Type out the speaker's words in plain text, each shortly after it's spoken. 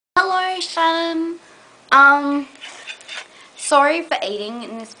Hello, Shannon. Sorry for eating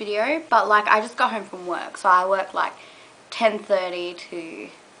in this video, but like I just got home from work, so I work like 10:30 to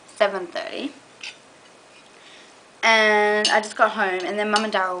 7:30, and I just got home, and then Mum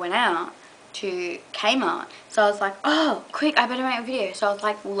and Daryl went out to Kmart, so I was like, oh, quick, I better make a video. So I was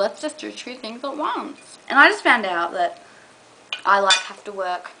like, well, let's just do two things at once. And I just found out that I like have to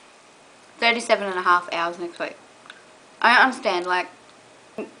work 37.5 hours next week. I don't understand, like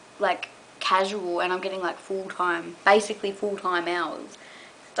casual, and I'm getting like full-time, basically full-time hours.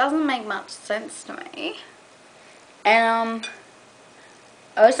 It doesn't make much sense to me. And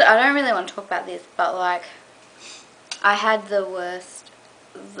also, I don't really want to talk about this, but like I had the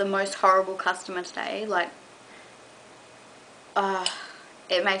most horrible customer today. Like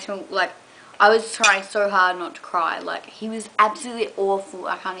it makes me like, I was trying so hard not to cry. Like, he was absolutely awful.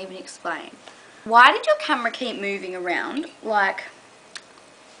 I can't even explain. Why did your camera keep moving around? Like,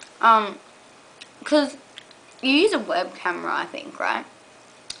 because you use a web camera, I think, right?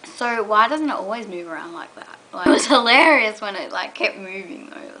 So why doesn't it always move around like that? Like, it was hilarious when it like kept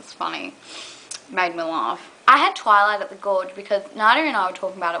moving though. It was funny. It made me laugh. I had Twilight at the Gorge because Nadia and I were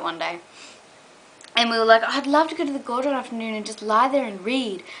talking about it one day. And we were like, I'd love to go to the Gorge one afternoon and just lie there and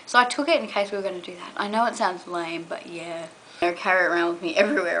read. So I took it in case we were going to do that. I know it sounds lame, but yeah. Don't carry it around with me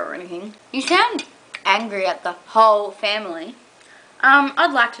everywhere or anything. You sound angry at the whole family.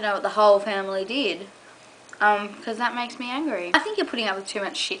 I'd like to know what the whole family did. Because that makes me angry. I think you're putting up with too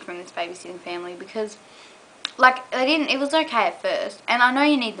much shit from this babysitting family because, like, it was okay at first. And I know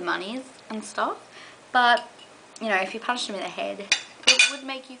you need the monies and stuff, but, you know, if you punched them in the head, it would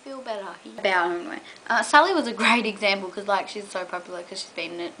make you feel better. About anyway. Sally was a great example because, like, she's so popular because she's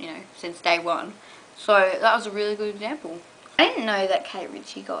been in it, you know, since day one. So that was a really good example. I didn't know that Kate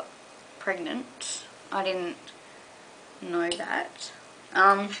Ritchie got pregnant. I didn't know that.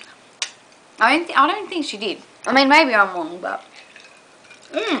 I don't think she did. I mean, maybe I'm wrong, but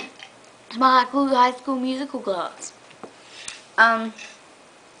it's my High School Musical class. But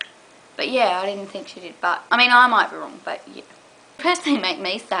yeah, I didn't think she did. But I mean, I might be wrong, but yeah. Personally, make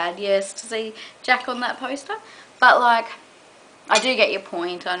me sad, yes, to see Jack on that poster. But like, I do get your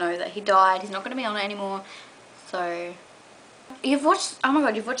point. I know that he died. He's not going to be on it anymore. So you've watched. Oh my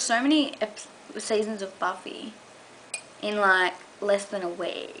god, you've watched so many seasons of Buffy in like less than a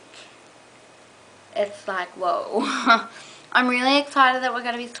week. It's like, whoa. I'm really excited that we're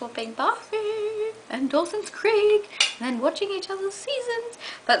going to be swapping Buffy and Dawson's Creek and then watching each other's seasons.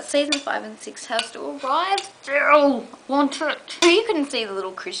 But season 5 and 6 has to arrive still. I want it. You couldn't see the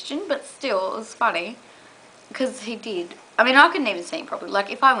little Christian, but still, it was funny. Because he did. I mean, I couldn't even see him properly. Like,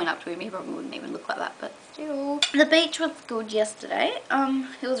 if I went up to him, he probably wouldn't even look like that, but still. The beach was good yesterday.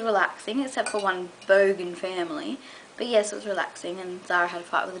 It was relaxing, except for one bogan family. But yes, it was relaxing, and Zara had a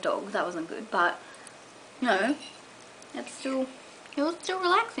fight with a dog. That wasn't good, but no, it was still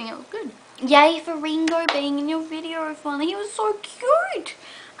relaxing. It was good. Yay for Ringo being in your video finally. He was so cute.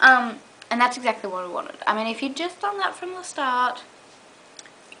 And that's exactly what I wanted. I mean, if you'd just done that from the start,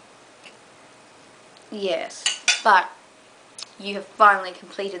 yes, but you have finally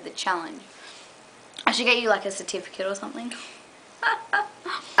completed the challenge. I should get you like a certificate or something.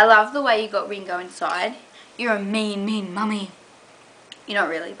 I love the way you got Ringo inside. You're a mean, mean mummy. You're not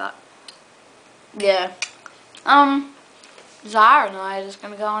really, but yeah. Zara and I are just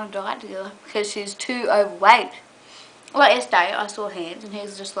going to go on a diet together because she's too overweight. Like yesterday, I saw Hans and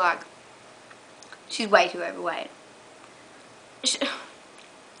he's just like, she's way too overweight.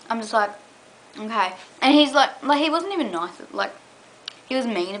 I'm just like, okay. And he's like he wasn't even nice. Like, he was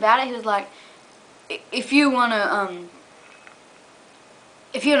mean about it. He was like, if you want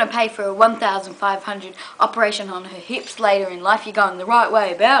to pay for a 1,500 operation on her hips later in life, you're going the right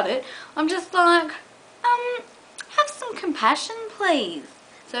way about it. I'm just like, have some compassion, please.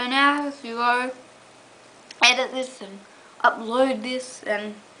 So now I have to go edit this and upload this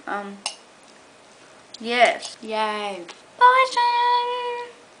and, yes. Yay. Bye, Shannon.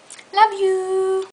 Love you.